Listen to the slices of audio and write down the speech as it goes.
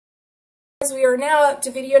We are now up to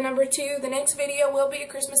video number 2. The next video will be a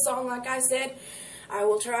Christmas song. Like I said, I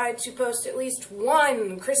will try to post at least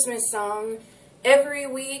one Christmas song every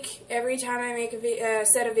week, every time I make a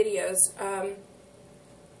set of videos.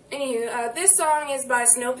 Anywho, this song is by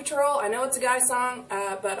Snow Patrol. I know it's a guy song,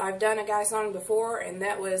 but I've done a guy song before, and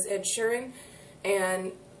that was Ed Sheeran.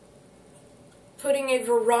 And putting a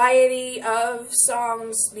variety of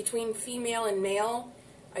songs between female and male,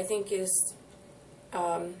 I think is,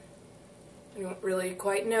 I don't really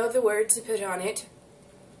quite know the word to put on it.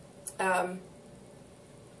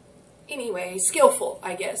 Anyway, skillful,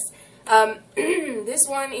 I guess. This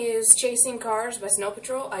one is Chasing Cars by Snow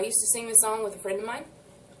Patrol. I used to sing this song with a friend of mine.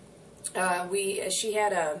 She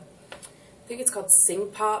had a, I think it's called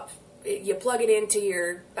Sing Pop. You plug it into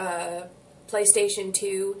your PlayStation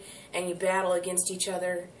 2 and you battle against each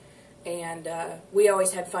other. And we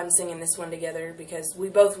always had fun singing this one together because we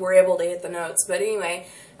both were able to hit the notes. But anyway,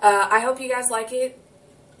 I hope you guys like it.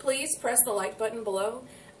 Please press the like button below.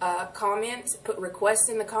 Comment, put requests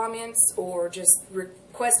in the comments, or just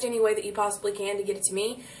request any way that you possibly can to get it to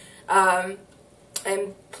me. And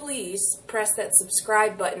please press that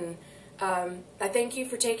subscribe button. I thank you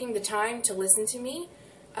for taking the time to listen to me.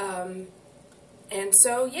 And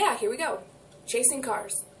so, yeah, here we go. Chasing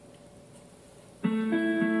Cars.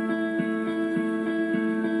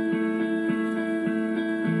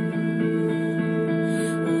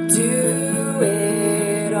 Do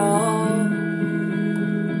it all,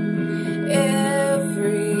 everything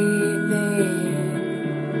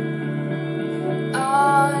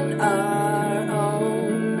on our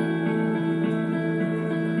own.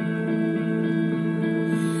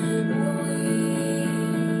 We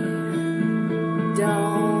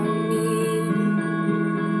don't need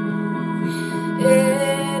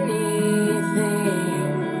anything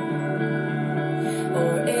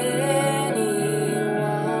or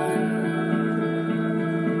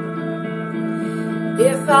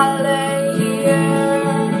if I lay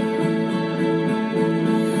here,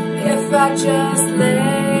 if I just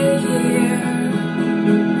lay here,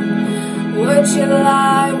 would you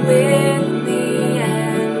lie with me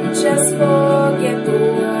and just forget the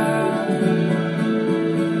world?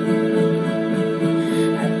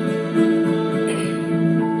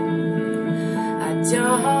 I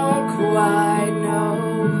don't quite know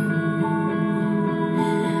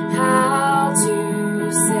how to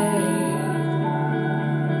say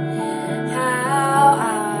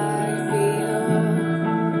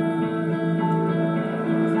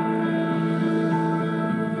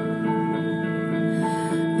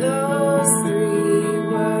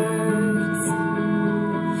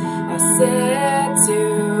said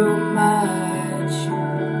too much,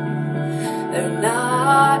 they're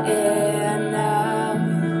not enough.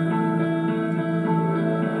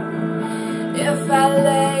 If I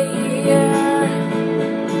lay here,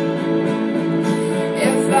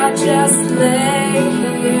 if I just lay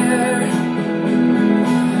here,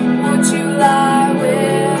 would you lie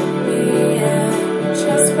with me and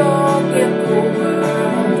just forget the world?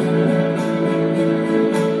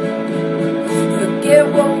 Forget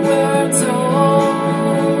what we're told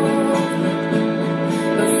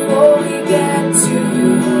before we get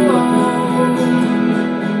too old.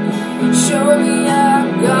 Show me a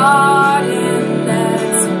garden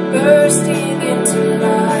that's bursting into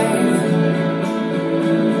life.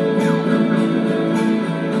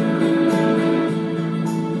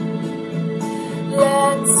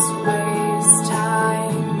 Let's waste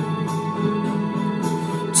time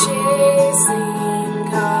chasing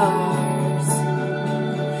cars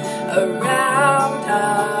around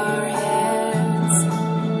our heads.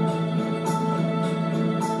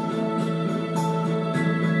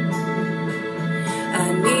 I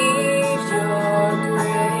need your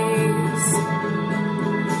grace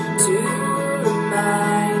to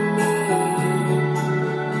remind me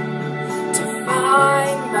to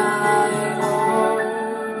find my home.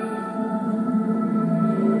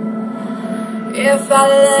 If I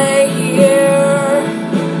lay here,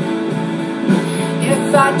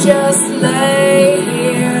 if I just lay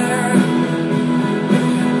here,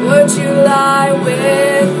 would you lie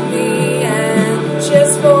with me and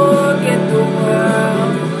just forget the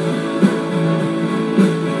world?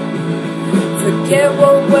 Forget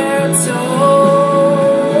what we're told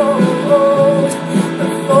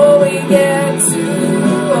before we get too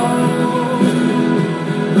old.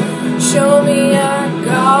 Show me a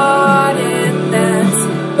garden that's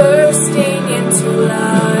bursting into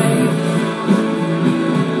life.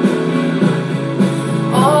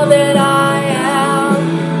 All that I am,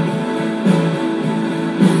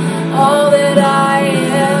 all that I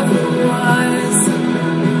ever was,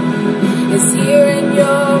 is here in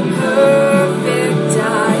your purpose.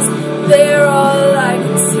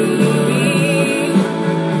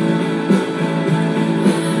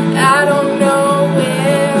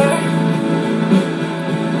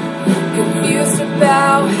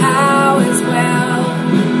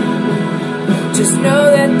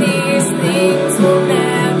 know that these things will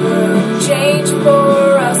never change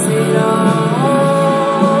for us at all.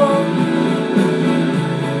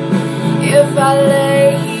 If I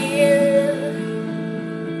lay here,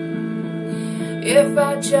 if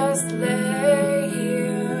I just lay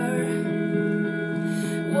here,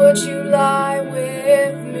 would you lie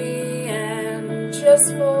with me and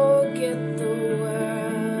just forget the world?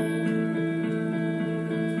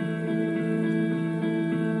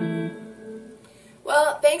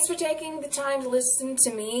 Well, thanks for taking the time to listen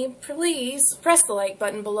to me. Please press the like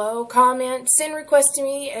button below, comment, send requests to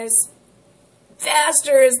me as fast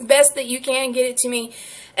or as best that you can get it to me,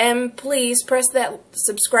 and please press that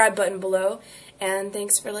subscribe button below, and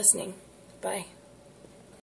thanks for listening. Bye.